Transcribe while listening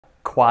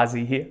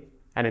Kwasi here,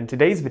 and in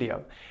today's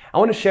video, I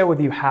want to share with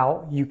you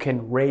how you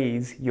can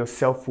raise your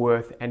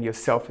self-worth and your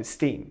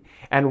self-esteem,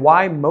 and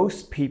why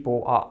most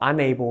people are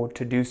unable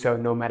to do so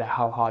no matter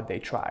how hard they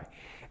try.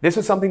 This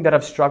was something that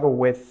I've struggled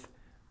with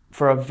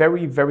for a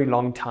very, very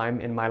long time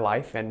in my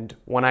life, and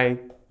when I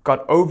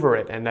got over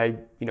it and I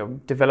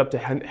developed a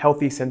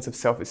healthy sense of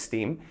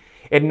self-esteem,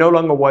 it no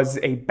longer was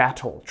a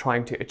battle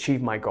trying to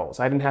achieve my goals.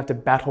 I didn't have to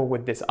battle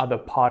with this other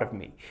part of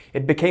me.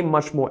 It became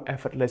much more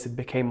effortless. It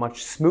became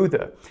much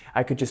smoother.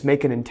 I could just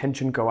make an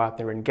intention, go out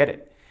there and get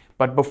it.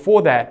 But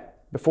before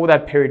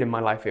that period in my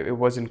life, it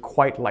wasn't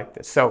quite like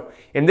this. So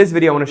in this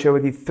video, I want to share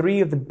with you 3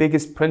 of the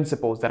biggest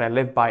principles that I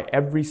live by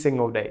every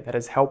single day that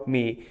has helped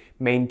me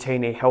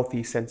maintain a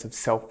healthy sense of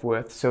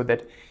self-worth so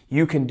that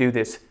you can do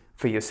this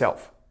for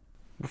yourself.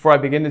 Before I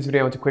begin this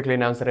video, I want to quickly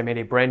announce that I made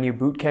a brand new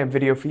bootcamp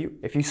video for you.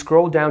 If you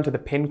scroll down to the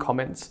pinned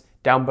comments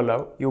down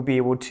below, you'll be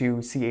able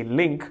to see a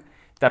link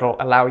that'll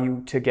allow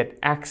you to get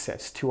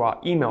access to our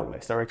email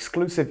list, our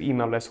exclusive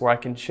email list where I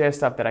can share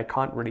stuff that I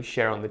can't really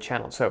share on the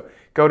channel. So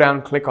go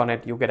down, click on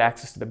it, you'll get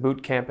access to the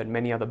bootcamp and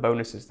many other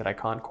bonuses that I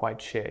can't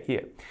quite share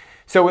here.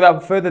 So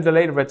without further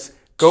delay, let's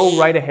go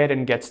right ahead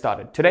and get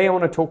started. Today I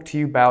want to talk to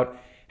you about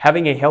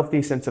having a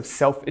healthy sense of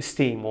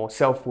self-esteem or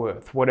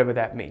self-worth, whatever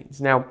that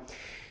means. Now,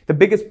 the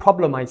biggest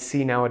problem I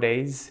see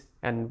nowadays,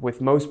 and with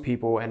most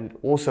people, and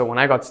also when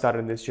I got started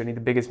in this journey,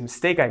 the biggest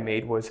mistake I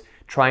made was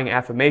trying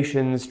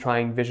affirmations,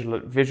 trying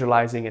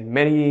visualizing, and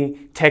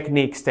many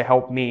techniques to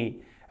help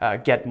me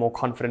get more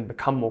confident,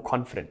 become more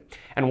confident.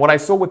 And what I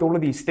saw with all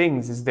of these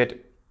things is that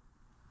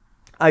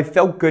I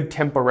felt good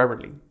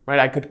temporarily, right?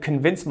 I could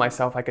convince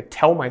myself, I could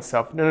tell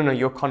myself, no,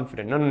 you're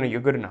confident. No,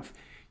 you're good enough.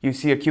 You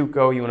see a cute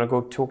girl, you want to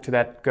go talk to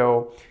that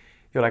girl.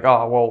 You're like,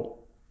 oh, well,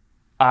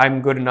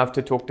 I'm good enough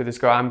to talk to this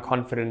girl, I'm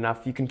confident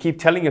enough. You can keep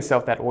telling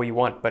yourself that all you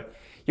want, but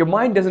your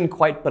mind doesn't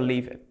quite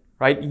believe it,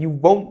 right? You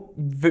won't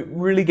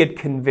really get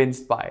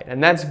convinced by it.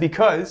 And that's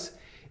because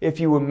if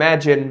you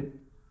imagine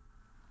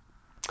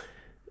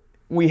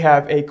we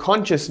have a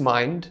conscious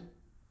mind,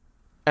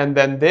 and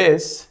then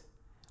this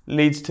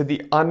leads to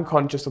the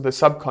unconscious or the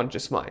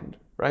subconscious mind,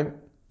 right?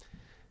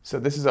 So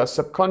this is our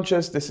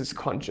subconscious, this is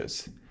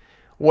conscious.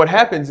 What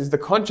happens is the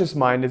conscious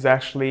mind is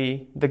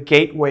actually the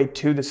gateway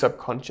to the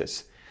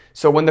subconscious.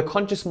 So when the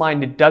conscious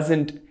mind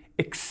doesn't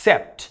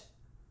accept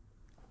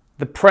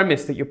the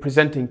premise that you're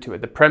presenting to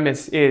it, the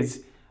premise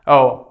is,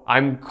 oh,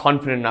 I'm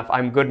confident enough,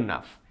 I'm good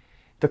enough.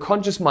 The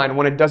conscious mind,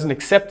 when it doesn't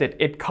accept it,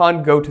 it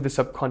can't go to the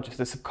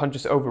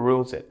subconscious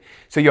overrules it.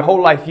 So your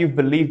whole life you've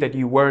believed that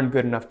you weren't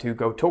good enough to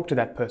go talk to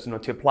that person or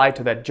to apply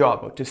to that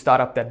job or to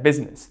start up that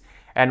business.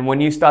 And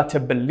when you start to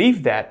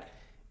believe that,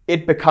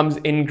 it becomes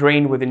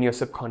ingrained within your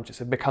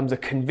subconscious. It becomes a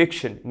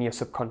conviction in your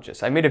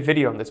subconscious. I made a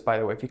video on this, by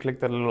the way. If you click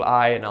the little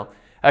eye, and I'll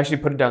actually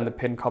put it down in the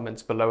pinned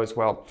comments below as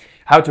well,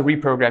 how to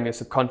reprogram your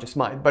subconscious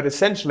mind. But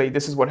essentially,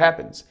 this is what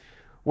happens.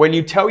 When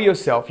you tell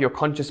yourself, your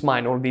conscious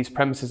mind, all of these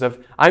premises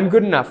of, I'm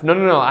good enough,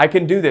 no, I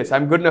can do this,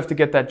 I'm good enough to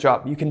get that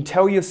job. You can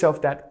tell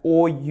yourself that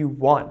all you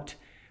want.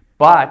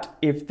 But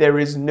if there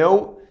is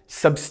no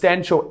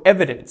substantial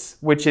evidence,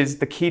 which is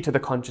the key to the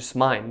conscious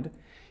mind,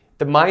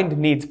 the mind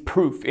needs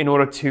proof in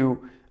order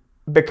to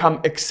become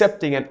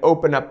accepting and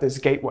open up this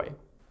gateway,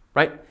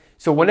 right?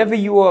 So whenever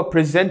you are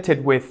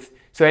presented with,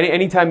 so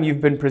anytime you've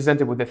been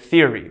presented with a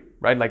theory,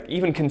 right? Like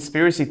even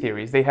conspiracy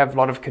theories, they have a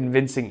lot of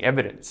convincing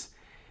evidence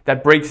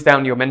that breaks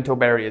down your mental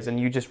barriers and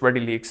you just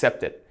readily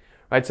accept it,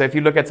 right? So if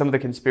you look at some of the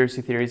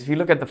conspiracy theories, if you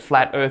look at the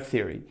flat earth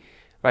theory,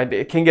 right?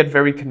 It can get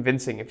very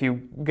convincing if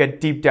you get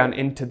deep down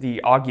into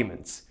the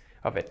arguments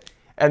of it.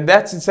 And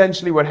that's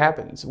essentially what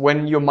happens.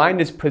 When your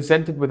mind is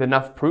presented with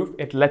enough proof,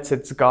 it lets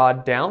its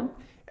guard down,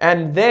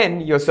 and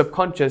then your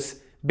subconscious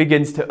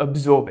begins to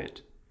absorb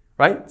it,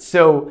 right?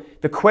 So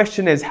the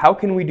question is, how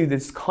can we do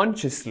this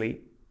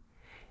consciously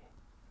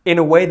in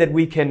a way that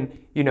we can,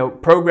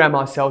 program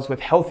ourselves with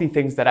healthy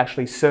things that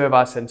actually serve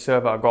us and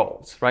serve our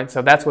goals, right?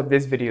 So that's what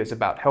this video is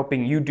about,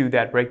 helping you do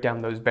that, break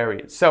down those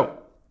barriers. So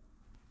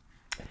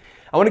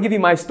I want to give you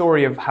my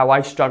story of how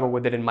I struggle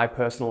with it in my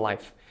personal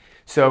life.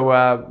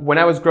 So when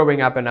I was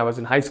growing up and I was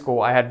in high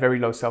school, I had very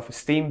low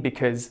self-esteem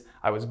because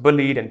I was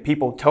bullied and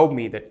people told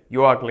me that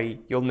you're ugly,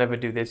 you'll never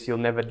do this, you'll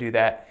never do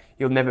that,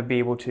 you'll never be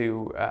able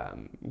to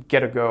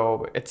get a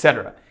girl,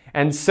 etc.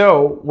 And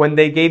so when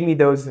they gave me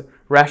those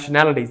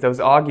rationalities, those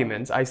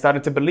arguments, I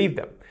started to believe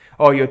them.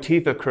 Oh, your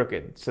teeth are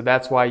crooked, so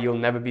that's why you'll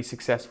never be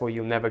successful,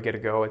 you'll never get a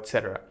girl,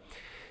 etc.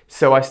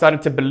 So I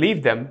started to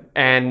believe them,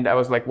 and I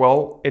was like,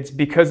 well, it's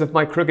because of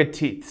my crooked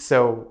teeth.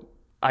 So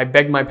I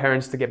begged my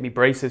parents to get me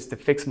braces to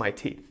fix my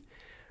teeth,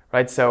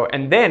 right? So,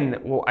 and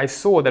then I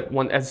saw that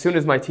as soon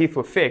as my teeth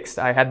were fixed,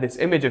 I had this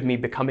image of me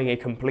becoming a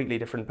completely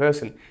different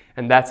person.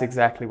 And that's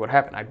exactly what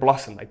happened. I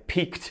blossomed, I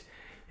peaked,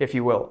 if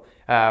you will,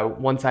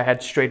 once I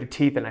had straighter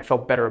teeth and I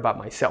felt better about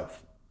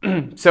myself.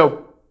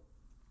 So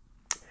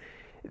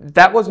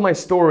that was my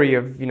story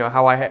of,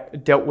 how I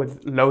dealt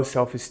with low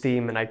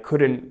self-esteem, and I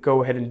couldn't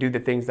go ahead and do the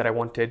things that I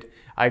wanted.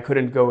 I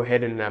couldn't go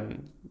ahead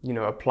and,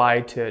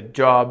 apply to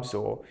jobs,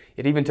 or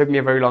it even took me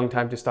a very long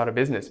time to start a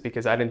business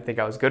because I didn't think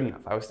I was good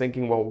enough. I was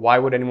thinking, well, why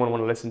would anyone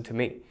want to listen to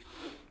me?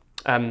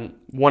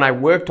 When I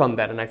worked on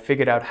that and I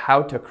figured out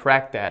how to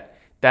crack that,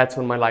 that's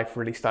when my life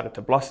really started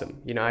to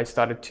blossom. I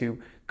started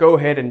to go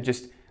ahead and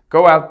just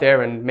go out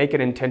there and make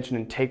an intention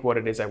and take what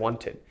it is I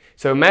wanted.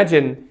 So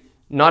imagine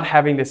not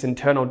having this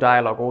internal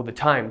dialogue all the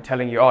time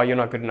telling you, oh, you're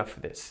not good enough for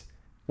this.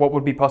 What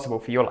would be possible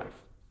for your life,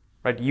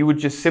 right? You would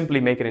just simply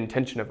make an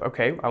intention of,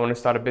 okay, I want to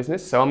start a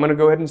business, so I'm going to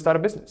go ahead and start a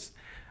business.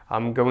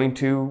 I'm going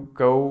to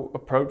go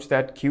approach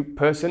that cute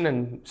person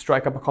and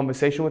strike up a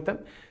conversation with them,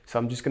 so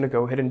I'm just going to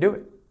go ahead and do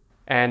it.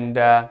 And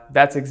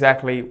that's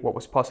exactly what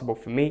was possible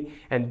for me.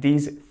 And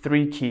these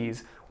 3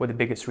 keys were the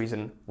biggest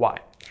reason why.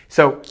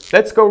 So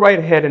let's go right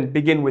ahead and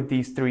begin with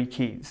these 3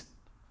 keys.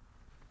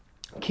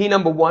 Key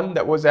number 1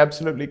 that was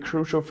absolutely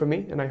crucial for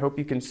me, and I hope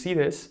you can see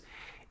this,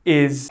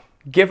 is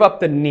give up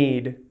the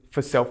need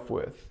for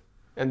self-worth.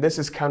 And this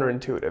is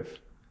counterintuitive.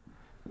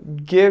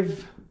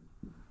 Give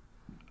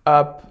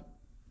up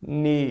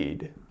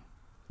need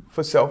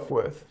for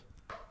self-worth.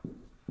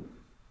 All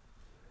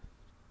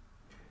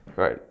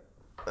right,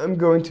 I'm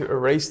going to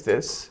erase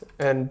this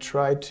and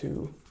try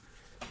to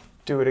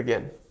do it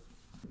again.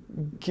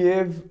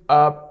 Give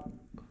up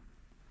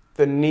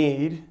the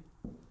need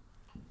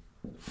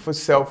for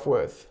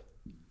self-worth.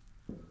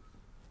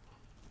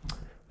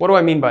 What do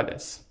I mean by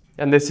this?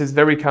 And this is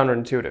very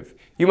counterintuitive.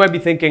 You might be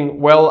thinking,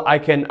 well, I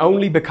can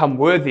only become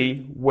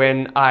worthy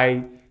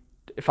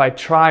if I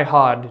try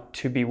hard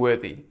to be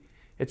worthy.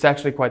 It's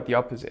actually quite the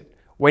opposite.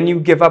 When you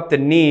give up the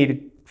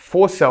need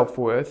for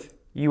self-worth,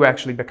 you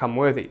actually become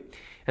worthy.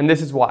 And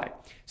this is why.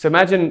 So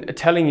imagine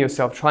telling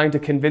yourself, trying to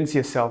convince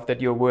yourself that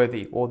you're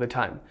worthy all the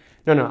time.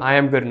 No, I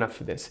am good enough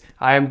for this.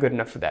 I am good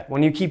enough for that.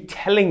 When you keep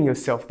telling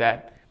yourself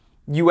that,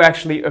 you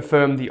actually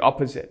affirm the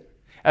opposite.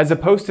 As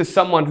opposed to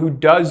someone who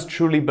does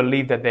truly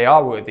believe that they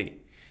are worthy.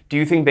 Do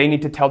you think they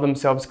need to tell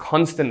themselves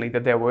constantly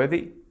that they're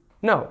worthy?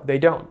 No, they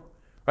don't.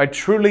 Right?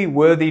 Truly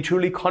worthy,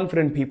 truly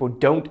confident people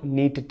don't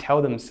need to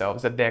tell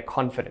themselves that they're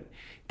confident.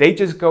 They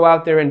just go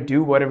out there and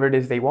do whatever it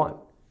is they want.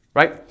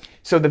 Right?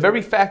 So the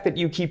very fact that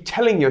you keep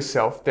telling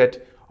yourself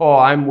that, oh,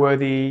 I'm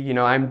worthy,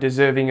 I'm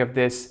deserving of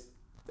this,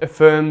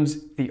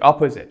 affirms the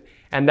opposite.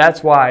 And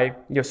that's why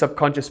your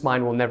subconscious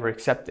mind will never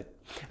accept it.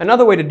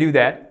 Another way to do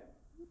that,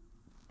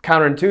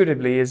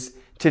 counterintuitively, is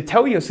to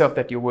tell yourself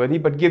that you're worthy,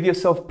 but give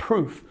yourself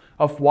proof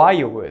of why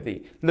you're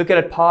worthy. Look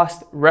at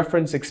past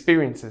reference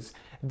experiences.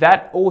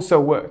 That also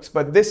works,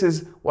 but this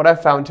is what I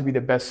found to be the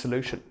best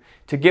solution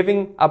to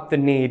giving up the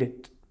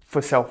need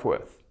for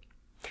self-worth.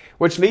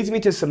 Which leads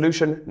me to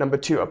solution number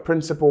 2, a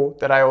principle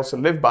that I also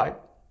live by,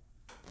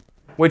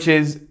 which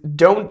is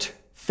don't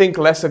think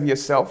less of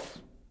yourself.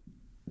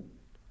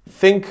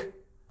 Think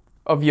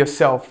of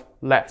yourself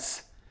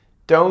less.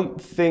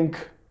 Don't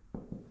think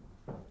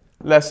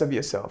less of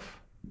yourself.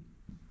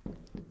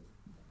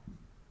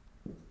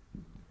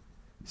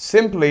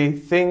 Simply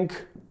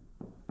think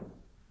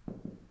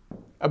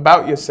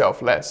about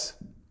yourself less.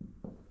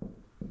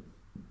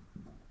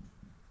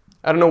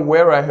 I don't know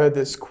where I heard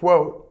this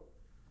quote,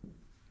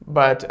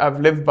 but I've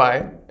lived by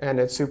it and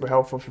it's super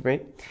helpful for me.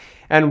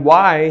 And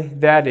why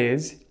that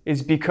is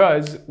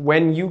because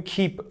when you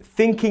keep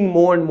thinking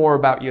more and more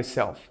about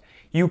yourself,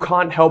 you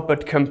can't help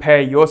but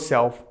compare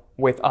yourself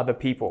with other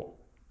people,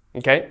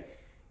 okay?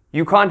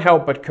 You can't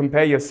help but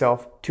compare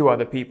yourself to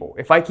other people.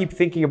 If I keep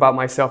thinking about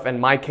myself and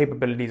my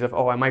capabilities of,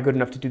 oh, am I good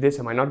enough to do this?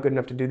 Am I not good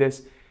enough to do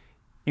this?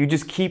 You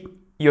just keep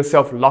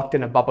yourself locked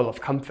in a bubble of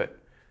comfort,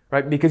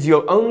 right? Because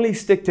you'll only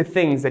stick to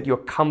things that you're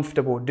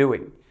comfortable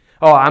doing.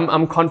 Oh,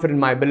 I'm confident in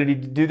my ability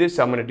to do this,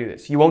 so I'm going to do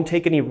this. You won't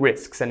take any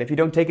risks. And if you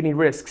don't take any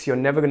risks, you're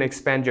never going to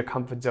expand your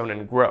comfort zone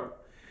and grow.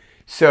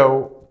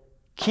 So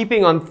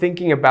keeping on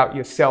thinking about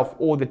yourself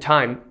all the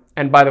time,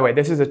 and by the way,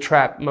 this is a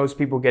trap most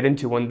people get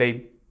into when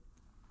they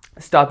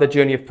start the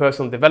journey of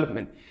personal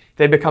development.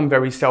 They become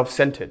very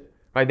self-centered,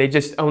 right? They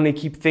just only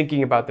keep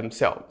thinking about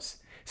themselves.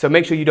 So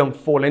make sure you don't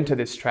fall into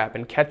this trap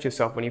and catch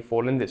yourself when you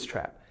fall in this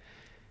trap.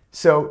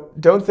 So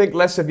don't think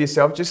less of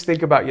yourself, just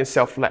think about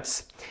yourself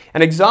less.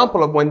 An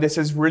example of when this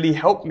has really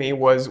helped me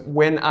was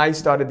when I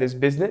started this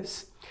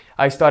business.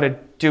 I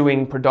started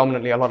doing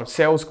predominantly a lot of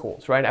sales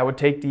calls, right? I would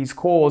take these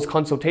calls,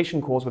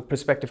 consultation calls with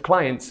prospective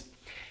clients.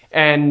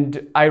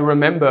 And I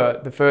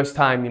remember the first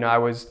time, I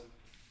was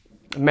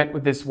met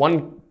with this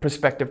one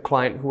prospective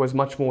client who was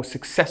much more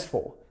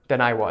successful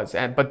than I was.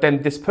 But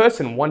then this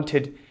person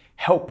wanted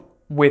help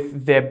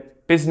with their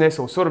business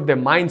or sort of their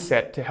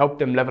mindset to help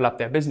them level up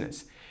their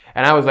business.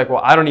 And I was like,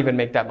 well, I don't even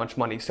make that much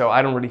money, so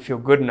I don't really feel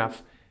good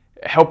enough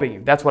helping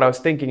you. That's what I was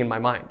thinking in my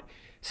mind.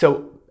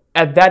 So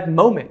at that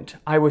moment,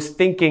 I was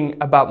thinking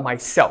about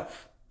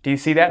myself. Do you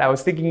see that? I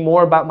was thinking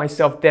more about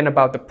myself than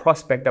about the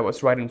prospect that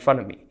was right in front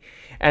of me.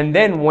 And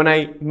then when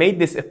I made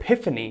this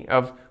epiphany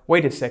of,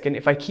 wait a second,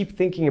 if I keep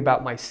thinking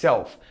about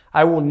myself,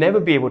 I will never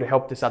be able to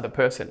help this other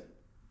person.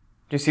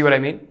 Do you see what I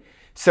mean?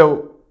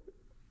 So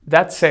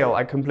that sale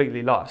I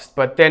completely lost.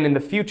 But then in the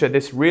future,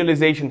 this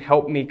realization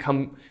helped me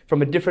come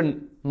from a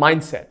different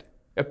mindset,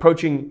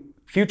 approaching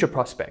future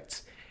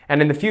prospects.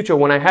 And in the future,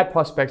 when I had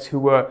prospects who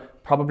were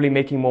probably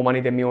making more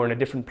money than me or in a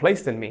different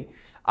place than me,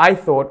 I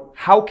thought,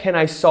 how can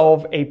I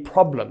solve a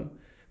problem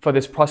for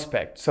this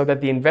prospect so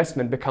that the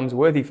investment becomes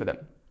worthy for them?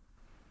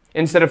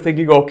 Instead of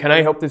thinking, oh, can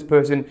I help this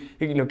person?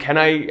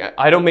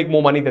 I don't make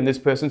more money than this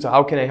person, so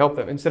how can I help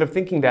them? Instead of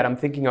thinking that, I'm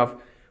thinking of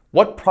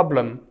what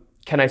problem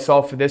can I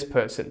solve for this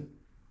person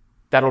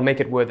that'll make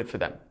it worth it for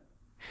them?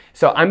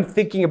 So I'm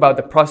thinking about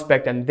the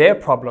prospect and their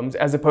problems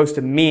as opposed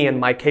to me and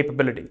my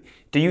capability.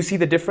 Do you see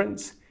the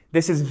difference?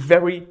 This is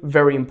very,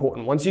 very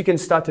important. Once you can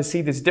start to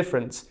see this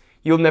difference,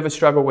 you'll never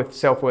struggle with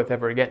self-worth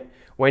ever again.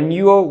 When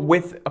you're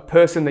with a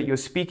person that you're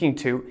speaking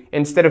to,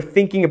 instead of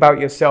thinking about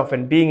yourself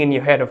and being in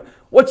your head of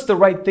what's the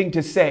right thing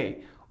to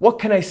say, what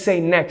can I say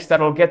next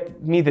that'll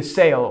get me the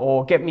sale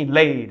or get me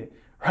laid,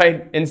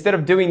 right? Instead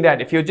of doing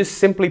that, if you're just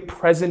simply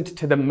present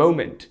to the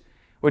moment,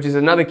 which is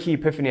another key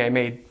epiphany I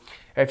made,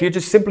 if you're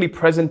just simply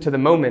present to the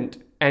moment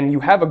and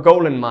you have a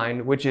goal in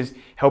mind, which is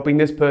helping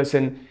this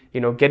person,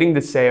 getting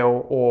the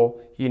sale,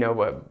 or,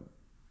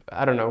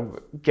 I don't know,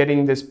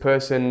 getting this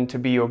person to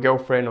be your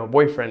girlfriend or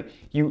boyfriend,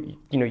 you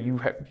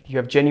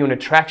have genuine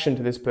attraction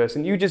to this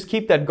person. You just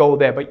keep that goal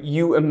there, but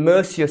you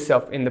immerse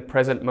yourself in the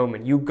present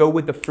moment. You go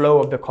with the flow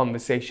of the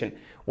conversation,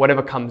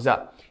 whatever comes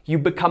up. You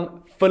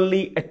become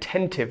fully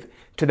attentive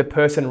to the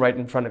person right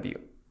in front of you,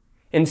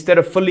 instead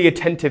of fully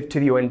attentive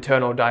to your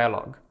internal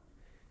dialogue.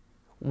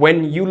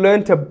 When you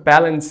learn to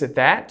balance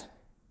that,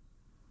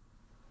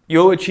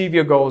 you'll achieve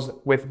your goals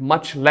with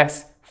much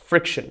less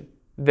friction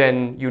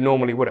than you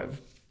normally would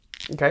have.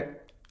 Okay?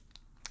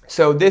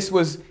 So this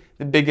was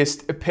the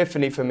biggest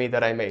epiphany for me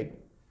that I made.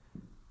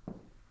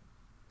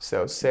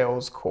 So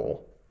sales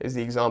call is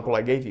the example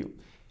I gave you.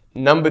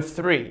 Number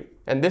 3,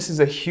 and this is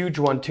a huge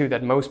one too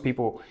that most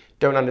people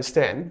don't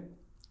understand,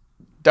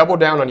 double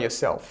down on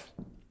yourself.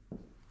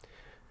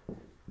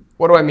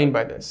 What do I mean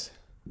by this?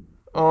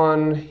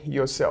 On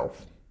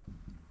yourself.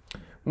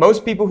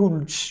 Most people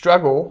who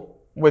struggle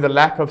with a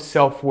lack of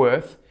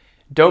self-worth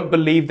don't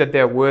believe that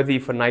they're worthy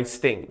for nice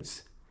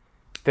things.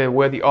 They're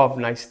worthy of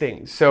nice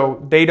things.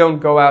 So they don't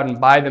go out and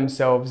buy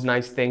themselves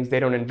nice things. They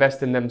don't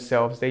invest in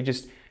themselves. They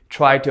just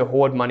try to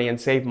hoard money and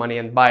save money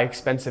and buy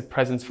expensive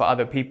presents for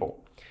other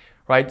people,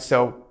 right?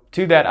 So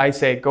to that I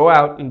say, go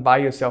out and buy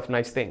yourself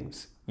nice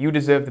things. You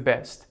deserve the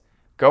best.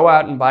 Go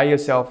out and buy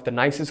yourself the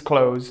nicest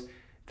clothes,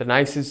 the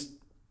nicest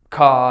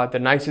car, the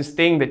nicest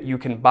thing that you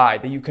can buy,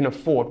 that you can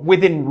afford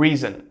within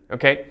reason,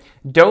 okay?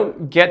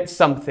 Don't get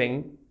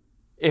something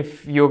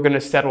if you're going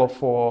to settle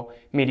for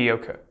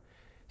mediocre.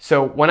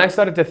 So when I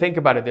started to think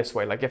about it this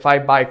way, like if I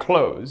buy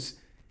clothes,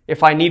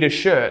 if I need a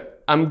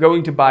shirt, I'm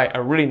going to buy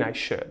a really nice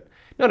shirt,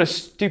 not a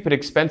stupid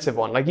expensive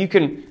one. Like you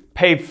can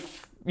pay,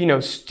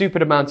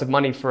 stupid amounts of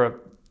money for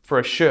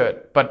a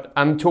shirt, but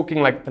I'm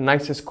talking like the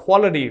nicest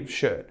quality of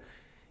shirt,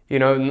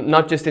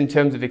 not just in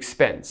terms of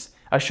expense.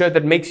 A shirt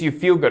that makes you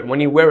feel good. When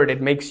you wear it,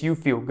 it makes you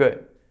feel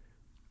good.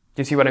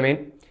 Do you see what I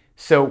mean?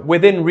 So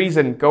within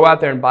reason, go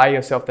out there and buy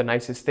yourself the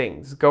nicest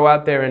things. Go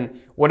out there and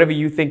whatever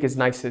you think is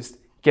nicest,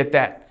 get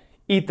that.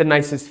 Eat the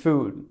nicest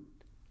food.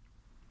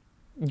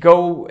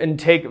 Go and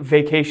take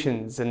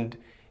vacations and,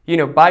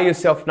 buy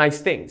yourself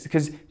nice things.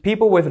 Because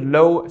people with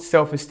low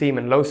self-esteem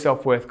and low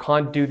self-worth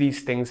can't do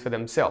these things for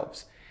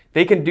themselves.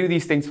 They can do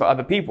these things for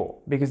other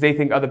people because they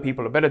think other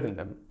people are better than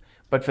them.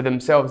 But for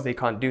themselves, they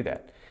can't do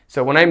that.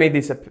 So when I made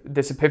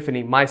this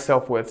epiphany, my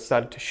self-worth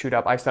started to shoot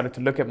up. I started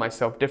to look at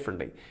myself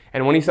differently.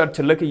 And when you start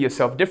to look at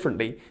yourself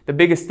differently, the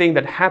biggest thing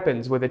that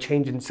happens with a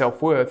change in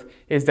self-worth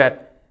is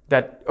that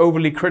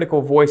overly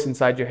critical voice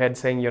inside your head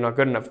saying you're not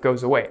good enough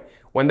goes away.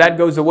 When that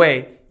goes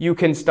away, you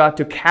can start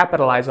to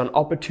capitalize on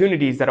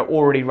opportunities that are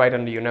already right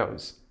under your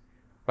nose.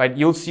 Right?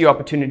 You'll see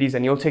opportunities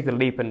and you'll take the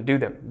leap and do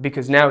them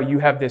because now you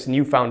have this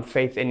newfound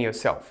faith in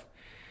yourself.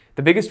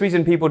 The biggest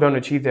reason people don't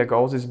achieve their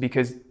goals is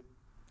because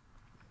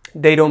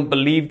they don't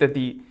believe that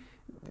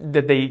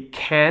they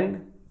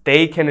can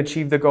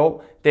achieve the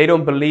goal. They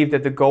don't believe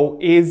that the goal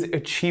is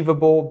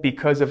achievable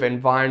because of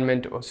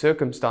environment or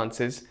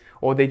circumstances,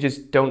 or they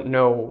just don't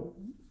know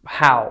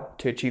how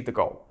to achieve the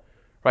goal,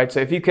 right? So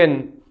if you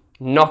can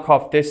knock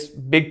off this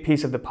big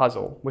piece of the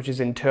puzzle, which is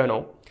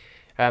internal,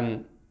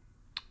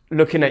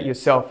 looking at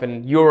yourself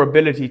and your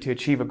ability to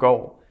achieve a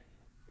goal,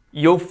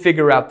 you'll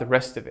figure out the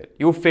rest of it.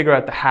 You'll figure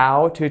out the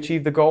how to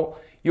achieve the goal.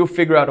 You'll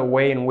figure out a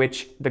way in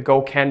which the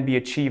goal can be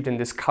achieved in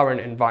this current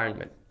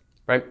environment,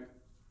 right?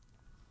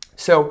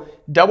 So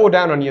double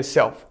down on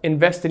yourself,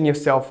 invest in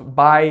yourself,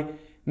 buy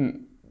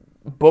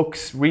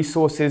books,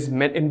 resources,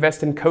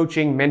 invest in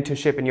coaching,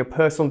 mentorship, in your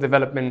personal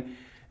development,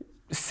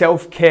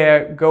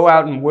 self-care, go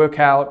out and work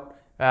out,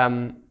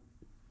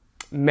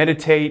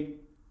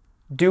 meditate,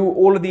 do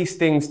all of these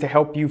things to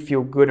help you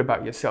feel good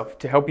about yourself,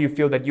 to help you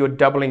feel that you're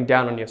doubling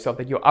down on yourself,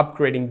 that you're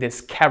upgrading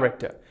this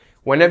character.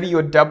 Whenever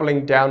you're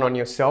doubling down on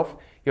yourself,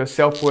 your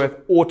self-worth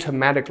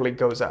automatically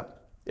goes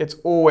up. It's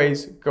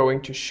always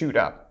going to shoot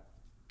up.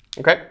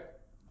 Okay?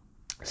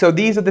 So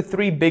these are the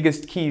 3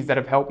 biggest keys that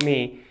have helped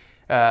me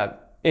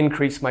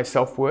increase my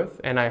self-worth,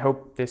 and I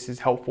hope this is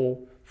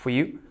helpful for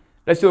you.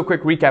 Let's do a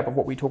quick recap of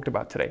what we talked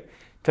about today.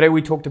 Today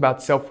we talked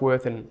about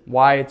self-worth and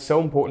why it's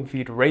so important for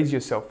you to raise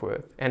your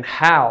self-worth, and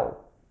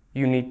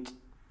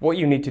what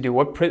you need to do,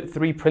 what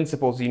 3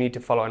 principles you need to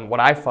follow, and what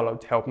I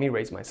followed to help me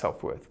raise my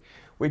self-worth.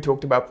 We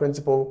talked about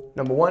principle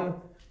number 1,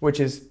 which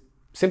is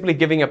simply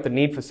giving up the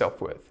need for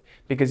self-worth.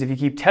 Because if you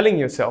keep telling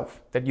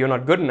yourself that you're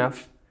not good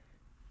enough,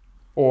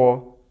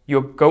 or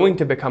you're going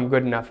to become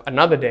good enough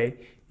another day,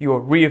 you're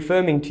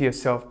reaffirming to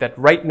yourself that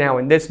right now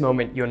in this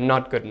moment, you're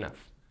not good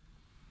enough.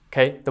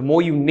 Okay? The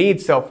more you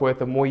need self-worth,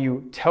 the more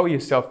you tell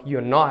yourself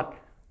you're not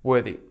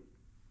worthy.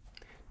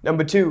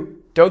 Number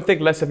 2, don't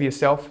think less of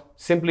yourself.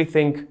 Simply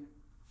think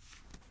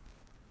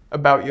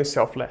about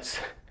yourself less.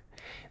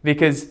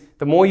 Because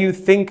the more you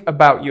think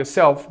about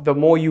yourself, the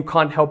more you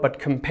can't help but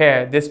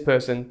compare this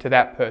person to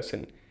that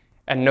person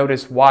and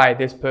notice why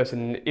this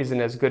person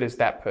isn't as good as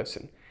that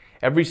person.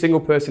 Every single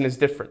person is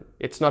different.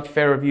 It's not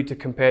fair of you to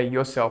compare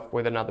yourself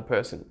with another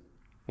person,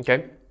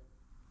 okay?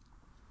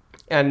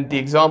 And the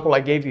example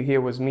I gave you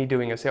here was me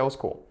doing a sales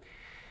call.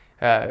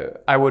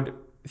 I would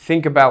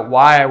think about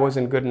why I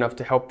wasn't good enough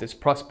to help this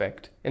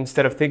prospect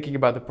instead of thinking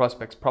about the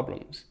prospect's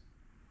problems.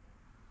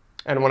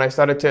 And when I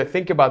started to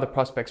think about the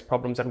prospect's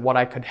problems and what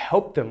I could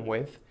help them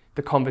with,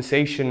 the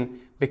conversation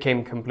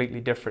became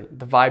completely different.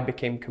 The vibe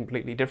became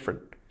completely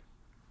different.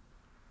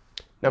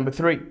 Number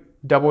 3,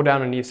 double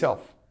down on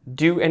yourself.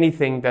 Do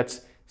anything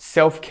that's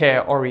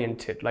self-care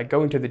oriented, like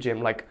going to the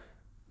gym, like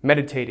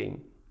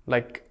meditating,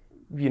 like,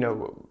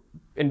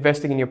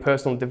 investing in your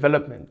personal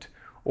development,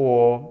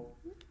 or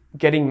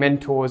getting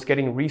mentors,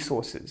 getting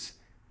resources.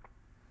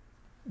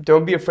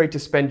 Don't be afraid to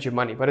spend your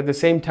money, but at the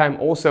same time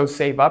also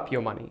save up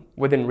your money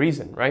within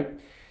reason, right?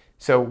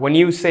 So when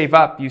you save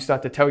up, you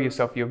start to tell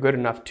yourself you're good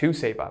enough to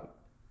save up.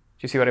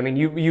 Do you see what I mean?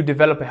 You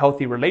develop a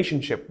healthy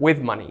relationship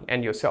with money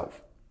and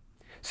yourself.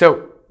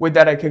 So with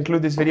that, I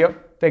conclude this video.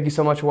 Thank you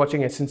so much for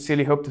watching. I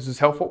sincerely hope this was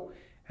helpful.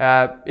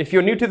 If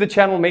you're new to the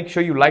channel, make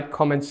sure you like,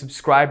 comment,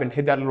 subscribe, and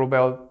hit that little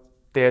bell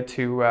there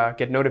to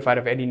get notified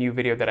of any new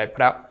video that I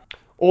put out.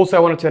 Also,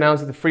 I wanted to announce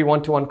that the free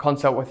one-to-one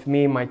consult with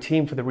me and my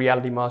team for the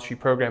Reality Mastery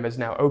program is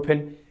now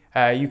open.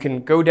 You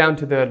can go down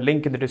to the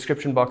link in the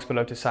description box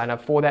below to sign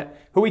up for that.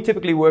 Who we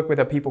typically work with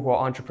are people who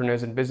are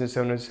entrepreneurs and business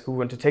owners who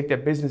want to take their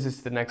businesses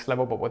to the next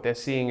level, but what they're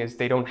seeing is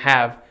they don't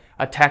have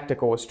a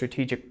tactical or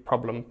strategic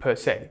problem per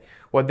se.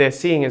 What they're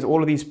seeing is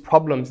all of these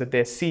problems that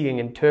they're seeing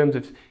in terms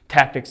of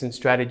tactics and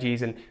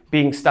strategies and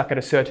being stuck at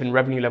a certain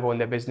revenue level in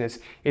their business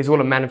is all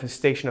a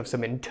manifestation of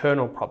some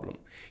internal problem.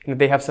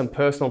 They have some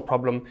personal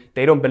problem,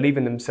 they don't believe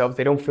in themselves,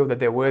 they don't feel that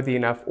they're worthy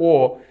enough,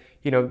 or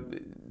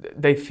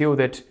they feel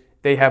that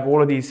they have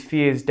all of these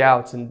fears,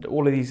 doubts, and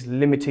all of these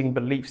limiting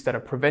beliefs that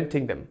are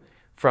preventing them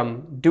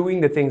from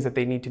doing the things that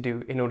they need to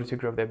do in order to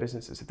grow their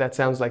businesses. If that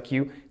sounds like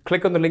you,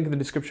 click on the link in the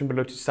description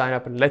below to sign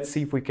up, and let's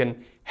see if we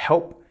can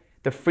help.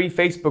 The free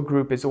Facebook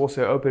group is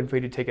also open for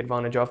you to take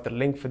advantage of. The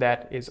link for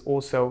that is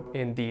also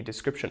in the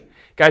description.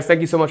 Guys,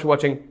 thank you so much for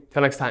watching.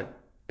 Till next time.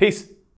 Peace.